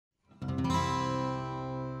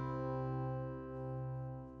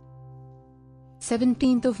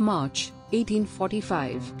17th of March,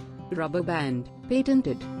 1845. Rubber band,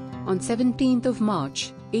 patented. On 17th of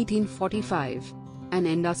March, 1845. An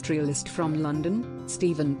industrialist from London,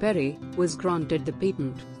 Stephen Perry, was granted the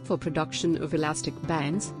patent for production of elastic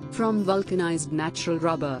bands from vulcanized natural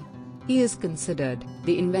rubber. He is considered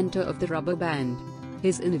the inventor of the rubber band.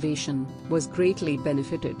 His innovation was greatly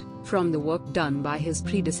benefited from the work done by his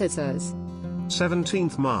predecessors.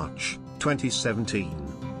 17th March,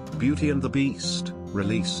 2017. Beauty and the Beast,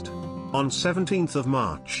 released. On 17th of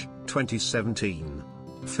March, 2017.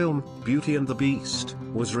 Film, Beauty and the Beast,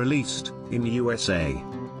 was released in USA.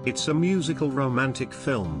 It's a musical romantic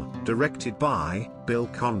film, directed by Bill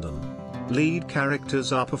Condon. Lead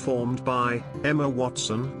characters are performed by Emma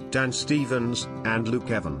Watson, Dan Stevens, and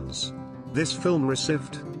Luke Evans. This film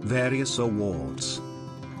received various awards.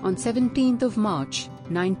 On 17th of March,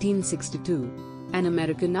 1962, an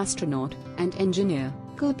American astronaut and engineer,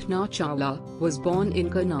 Kalpana Chawla, was born in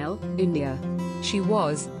Karnal, India. She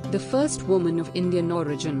was the first woman of Indian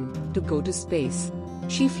origin to go to space.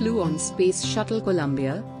 She flew on Space Shuttle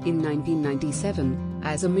Columbia in 1997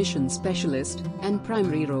 as a mission specialist and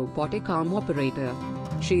primary robotic arm operator.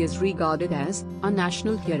 She is regarded as a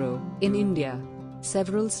national hero in India.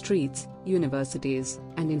 Several streets, universities,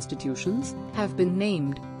 and institutions have been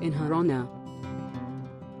named in her honor.